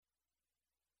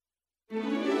No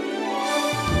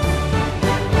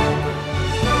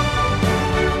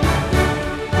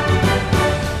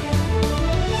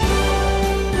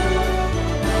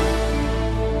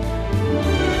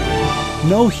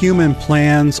human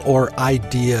plans or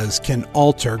ideas can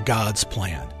alter God's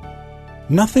plan.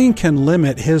 Nothing can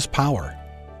limit His power.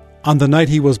 On the night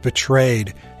He was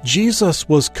betrayed, Jesus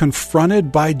was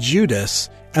confronted by Judas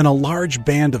and a large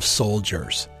band of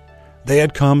soldiers. They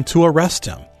had come to arrest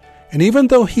Him, and even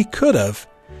though He could have,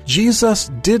 Jesus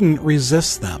didn't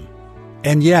resist them.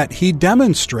 And yet He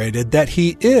demonstrated that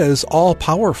He is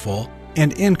all-powerful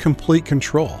and in complete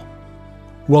control.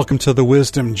 Welcome to the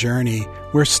Wisdom Journey,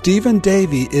 where Stephen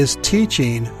Davey is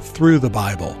teaching through the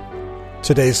Bible.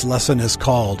 Today's lesson is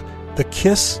called The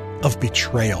Kiss of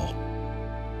Betrayal.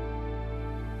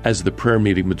 As the prayer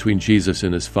meeting between Jesus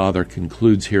and His Father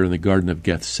concludes here in the Garden of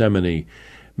Gethsemane,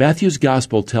 Matthew's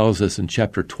Gospel tells us in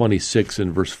chapter 26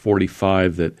 and verse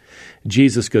 45 that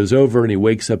Jesus goes over and He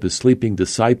wakes up His sleeping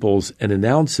disciples and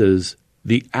announces,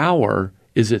 "The hour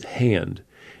is at hand,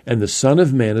 and the Son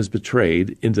of Man is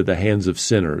betrayed into the hands of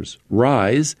sinners.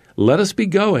 Rise, let us be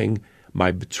going.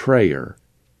 My betrayer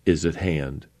is at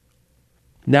hand."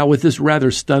 Now, with this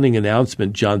rather stunning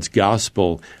announcement, John's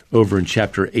Gospel over in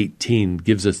chapter 18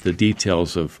 gives us the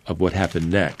details of what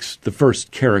happened next. The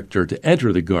first character to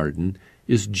enter the garden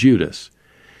is Judas.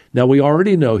 Now, we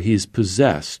already know he's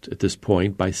possessed at this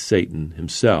point by Satan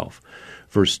himself.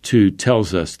 Verse 2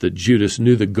 tells us that Judas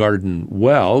knew the garden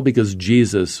well because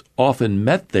Jesus often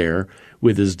met there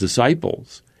with His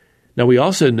disciples. Now, we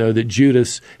also know that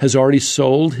Judas has already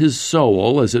sold his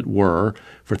soul, as it were,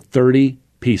 for 30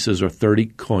 pieces or 30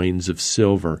 coins of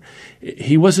silver.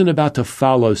 He wasn't about to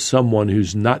follow someone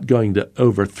who's not going to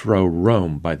overthrow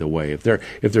Rome, by the way. If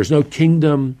there's no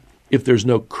kingdom, if there's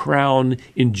no crown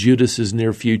in Judas's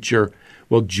near future,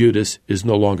 well, Judas is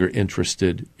no longer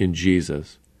interested in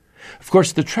Jesus. Of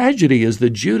course, the tragedy is that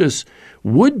Judas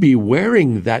would be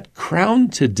wearing that crown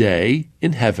today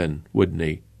in heaven, wouldn't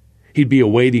he? He'd be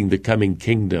awaiting the coming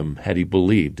kingdom had he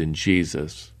believed in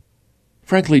Jesus.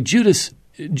 Frankly, Judas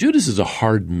is a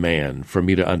hard man for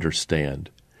me to understand.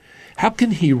 How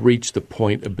can he reach the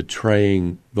point of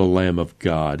betraying the Lamb of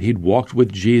God? He'd walked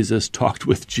with Jesus, talked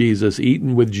with Jesus,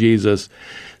 eaten with Jesus,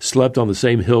 slept on the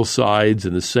same hillsides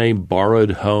and the same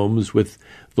borrowed homes with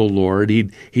the Lord.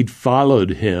 He'd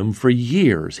followed Him for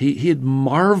years. He had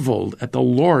marveled at the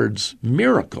Lord's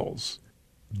miracles.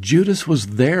 Judas was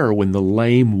there when the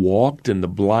lame walked and the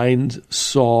blind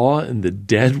saw and the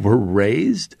dead were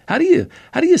raised. How do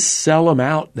you sell him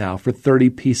out now for 30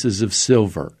 pieces of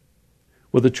silver?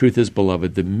 Well, the truth is,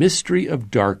 beloved, the mystery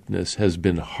of darkness has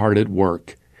been hard at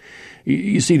work.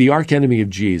 You see, the archenemy of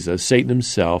Jesus, Satan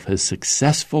himself, has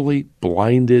successfully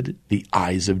blinded the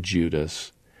eyes of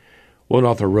Judas. One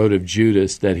author wrote of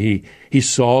Judas that he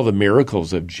saw the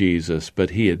miracles of Jesus, but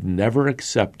he had never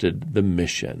accepted the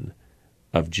mission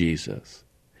of Jesus.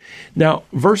 Now,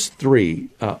 verse 3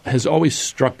 has always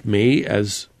struck me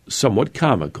as somewhat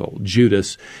comical.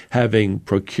 Judas, having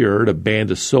procured a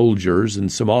band of soldiers and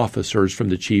some officers from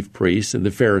the chief priests and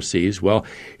the Pharisees, well,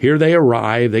 here they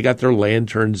arrive. They got their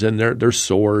lanterns and their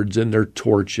swords and their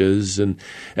torches, and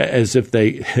as if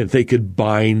they could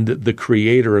bind the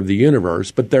creator of the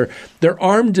universe. But they're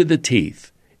armed to the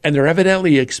teeth, and they're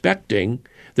evidently expecting,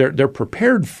 they're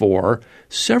prepared for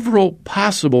several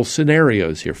possible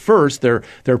scenarios here. First,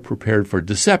 they're prepared for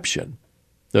deception.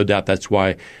 No doubt that's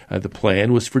why the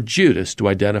plan was for Judas to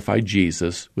identify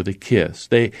Jesus with a kiss.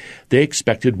 They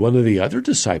expected one of the other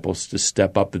disciples to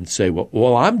step up and say,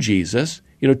 well, I'm Jesus,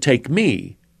 take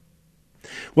me.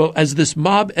 Well, as this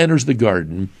mob enters the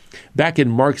garden, back in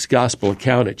Mark's gospel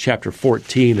account at chapter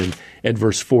 14 and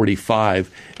verse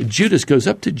 45, Judas goes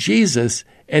up to Jesus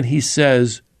and he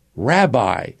says,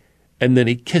 "Rabbi," and then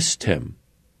he kissed him.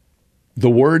 The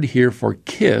word here for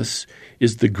kiss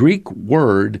is the Greek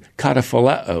word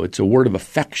kataphileo. It's a word of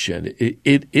affection.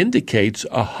 It indicates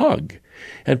a hug,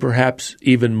 and perhaps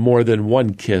even more than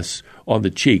one kiss on the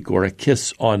cheek or a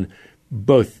kiss on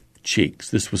both cheeks.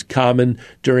 This was common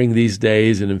during these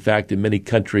days, and in fact, in many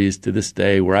countries to this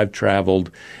day where I've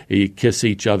traveled, you kiss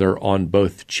each other on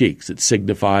both cheeks. It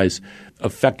signifies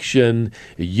affection,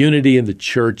 unity in the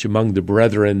church among the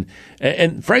brethren,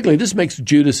 and frankly, this makes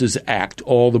Judas's act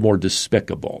all the more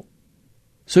despicable.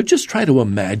 So just try to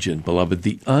imagine, beloved,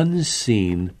 the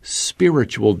unseen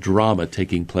spiritual drama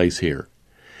taking place here.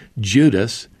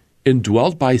 Judas,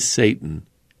 indwelt by Satan,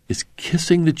 is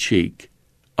kissing the cheek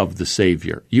of the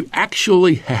Savior. You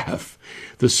actually have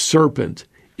the serpent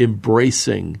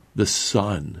embracing the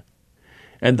Son.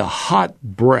 and the hot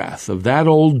breath of that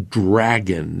old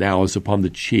dragon now is upon the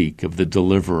cheek of the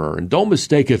deliverer. And don't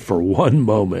mistake it for one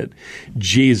moment.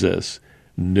 Jesus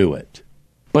knew it.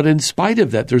 But in spite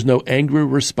of that, there's no angry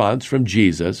response from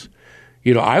Jesus.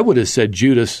 I would have said,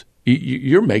 Judas,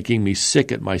 you're making me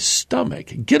sick at my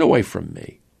stomach. Get away from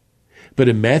me. But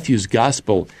in Matthew's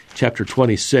Gospel, chapter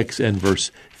 26 and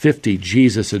verse 50,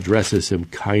 Jesus addresses him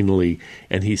kindly,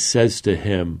 and he says to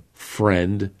him,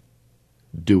 friend,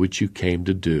 do what you came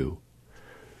to do.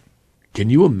 Can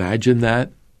you imagine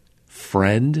that?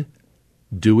 Friend,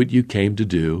 do what you came to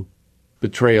do.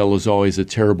 Betrayal is always a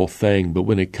terrible thing, but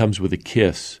when it comes with a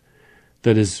kiss,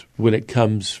 that is, when it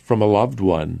comes from a loved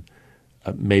one,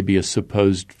 maybe a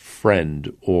supposed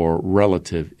friend or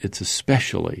relative, it's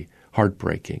especially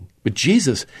heartbreaking. But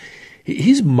Jesus,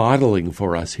 he's modeling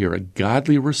for us here a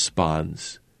godly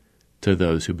response to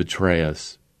those who betray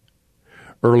us.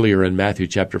 Earlier in Matthew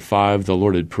chapter 5, the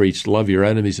Lord had preached, love your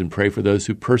enemies and pray for those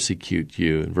who persecute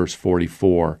you, in verse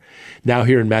 44. Now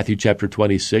here in Matthew chapter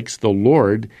 26, the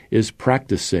Lord is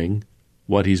practicing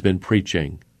what he's been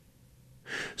preaching.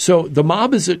 So the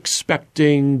mob is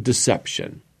expecting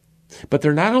deception. But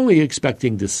they're not only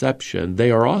expecting deception, they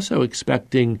are also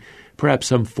expecting perhaps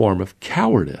some form of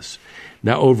cowardice.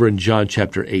 Now over in John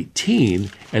chapter 18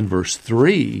 and verse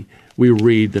 3, we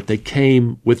read that they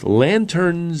came with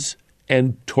lanterns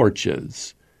and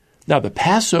torches. Now, the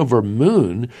Passover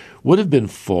moon would have been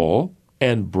full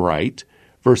and bright.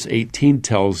 Verse 18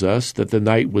 tells us that the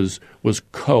night was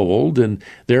cold and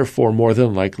therefore more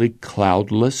than likely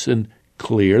cloudless and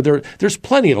clear. There's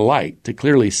plenty of light to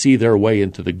clearly see their way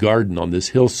into the garden on this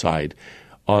hillside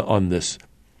on this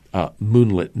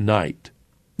moonlit night.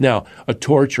 Now, a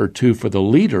torch or two for the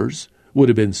leaders would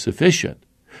have been sufficient.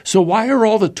 So why are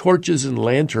all the torches and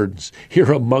lanterns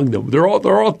here among them? They're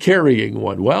all carrying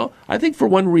one. Well, I think for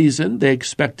one reason, they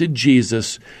expected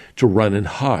Jesus to run and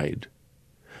hide.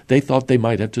 They thought they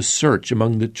might have to search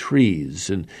among the trees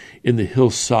and in the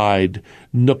hillside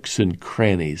nooks and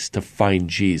crannies to find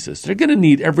Jesus. They're going to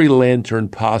need every lantern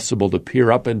possible to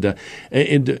peer up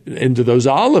into those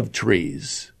olive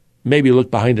trees, maybe look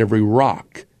behind every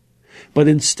rock. But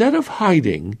instead of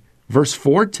hiding, verse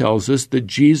 4 tells us that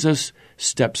Jesus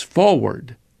steps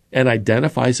forward and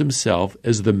identifies himself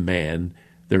as the man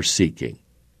they're seeking.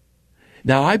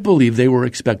 Now, I believe they were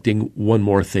expecting one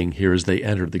more thing here as they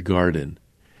entered the garden.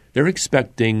 They're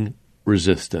expecting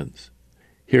resistance.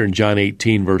 Here in John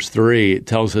 18, verse 3, it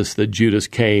tells us that Judas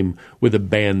came with a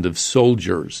band of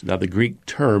soldiers. Now, the Greek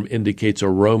term indicates a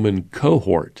Roman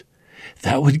cohort.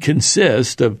 That would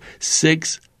consist of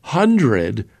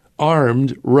 600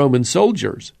 armed Roman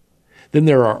soldiers. Then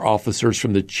there are officers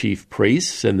from the chief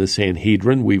priests and the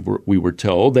Sanhedrin, we were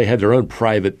told. They had their own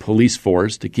private police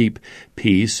force to keep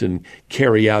peace and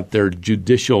carry out their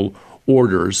judicial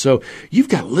orders. So you've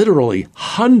got literally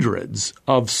hundreds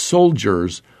of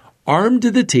soldiers armed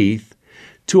to the teeth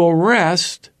to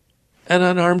arrest an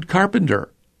unarmed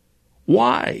carpenter.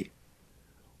 Why?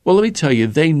 Well, let me tell you,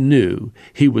 they knew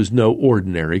he was no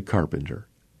ordinary carpenter.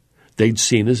 They'd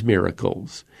seen his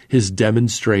miracles, his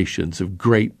demonstrations of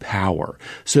great power.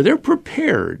 So they're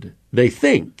prepared, they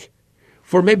think,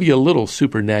 for maybe a little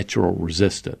supernatural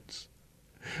resistance.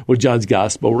 Well, John's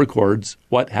Gospel records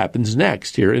what happens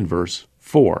next here in verse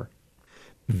 4.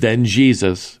 Then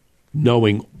Jesus,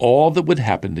 knowing all that would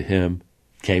happen to him,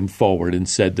 came forward and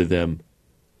said to them,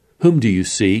 "Whom do you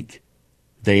seek?"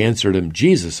 They answered him,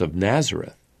 "Jesus of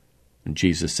Nazareth." And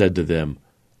Jesus said to them,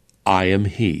 "I am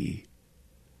he."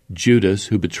 Judas,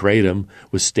 who betrayed him,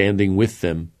 was standing with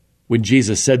them. When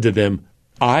Jesus said to them,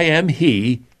 "I am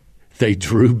he," they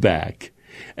drew back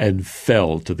and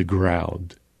fell to the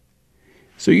ground.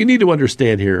 So you need to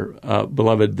understand here,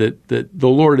 beloved, that the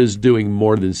Lord is doing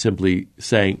more than simply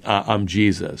saying, I'm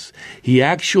Jesus. He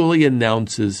actually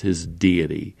announces his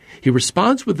deity. He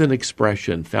responds with an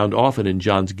expression found often in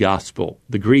John's Gospel.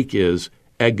 The Greek is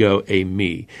ego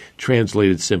eimi,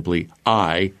 translated simply,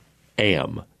 I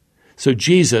am. So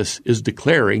Jesus is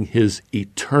declaring his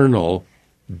eternal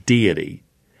deity.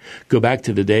 Go back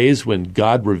to the days when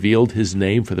God revealed his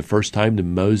name for the first time to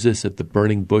Moses at the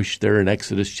burning bush there in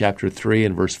Exodus chapter 3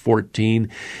 and verse 14.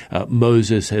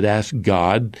 Moses had asked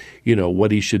God,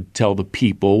 what he should tell the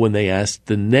people when they asked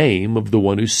the name of the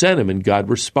one who sent him. And God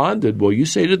responded, well, you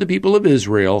say to the people of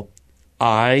Israel,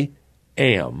 I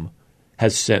am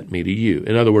has sent me to you.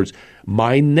 In other words,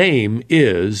 my name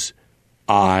is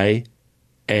I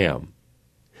am.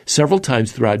 Several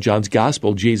times throughout John's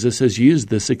Gospel, Jesus has used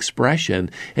this expression,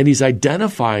 and he's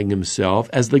identifying himself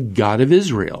as the God of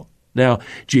Israel. Now,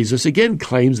 Jesus again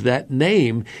claims that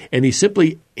name, and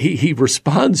he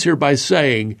responds here by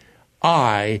saying,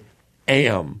 I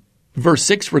am. Verse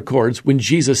 6 records, when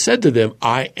Jesus said to them,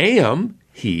 I am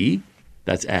he,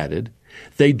 that's added,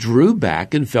 they drew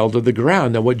back and fell to the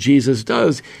ground. Now what Jesus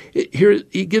does, here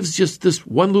he gives just this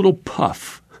one little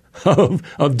puff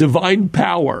of divine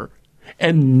power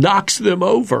and knocks them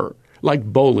over like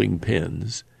bowling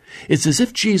pins. It's as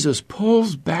if Jesus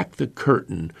pulls back the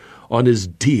curtain on his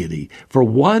deity for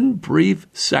one brief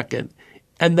second,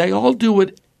 and they all do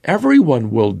what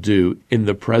everyone will do in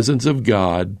the presence of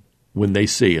God when they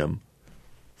see him: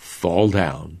 fall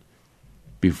down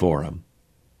before him.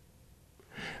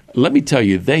 Let me tell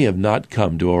you, they have not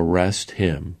come to arrest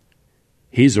him.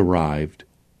 He's arrived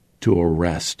to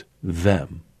arrest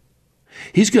them.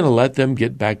 He's going to let them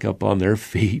get back up on their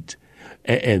feet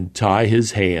and tie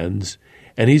his hands,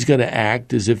 and he's going to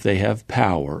act as if they have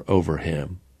power over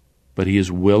him. But he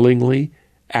is willingly,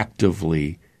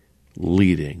 actively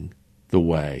leading the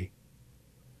way.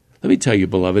 Let me tell you,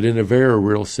 beloved, in a very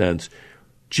real sense,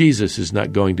 Jesus is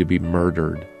not going to be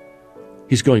murdered.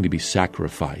 He's going to be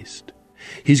sacrificed.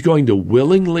 He's going to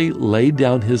willingly lay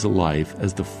down his life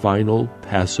as the final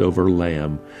Passover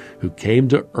lamb who came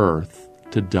to earth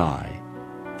to die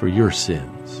for your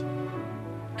sins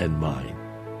and mine.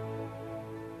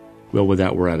 Well, with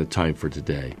that, we're out of time for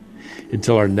today.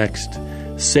 Until our next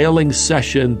sailing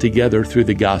session together through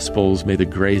the Gospels, may the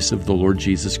grace of the Lord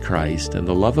Jesus Christ and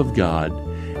the love of God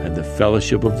and the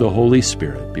fellowship of the Holy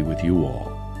Spirit be with you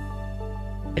all.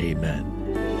 Amen.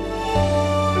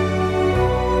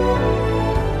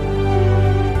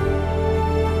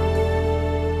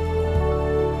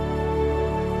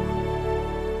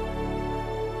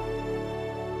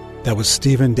 That was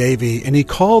Stephen Davey, and he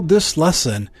called this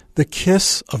lesson The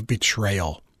Kiss of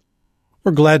Betrayal.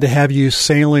 We're glad to have you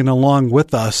sailing along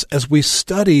with us as we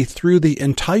study through the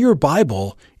entire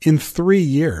Bible in 3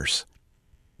 years.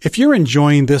 If you're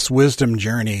enjoying this wisdom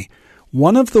journey,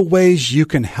 one of the ways you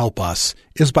can help us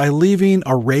is by leaving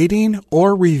a rating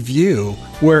or review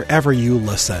wherever you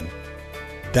listen.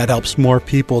 That helps more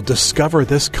people discover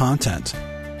this content.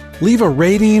 Leave a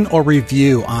rating or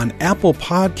review on Apple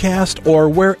Podcast or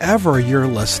wherever you're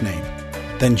listening.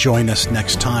 Then join us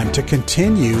next time to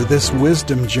continue this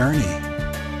wisdom journey.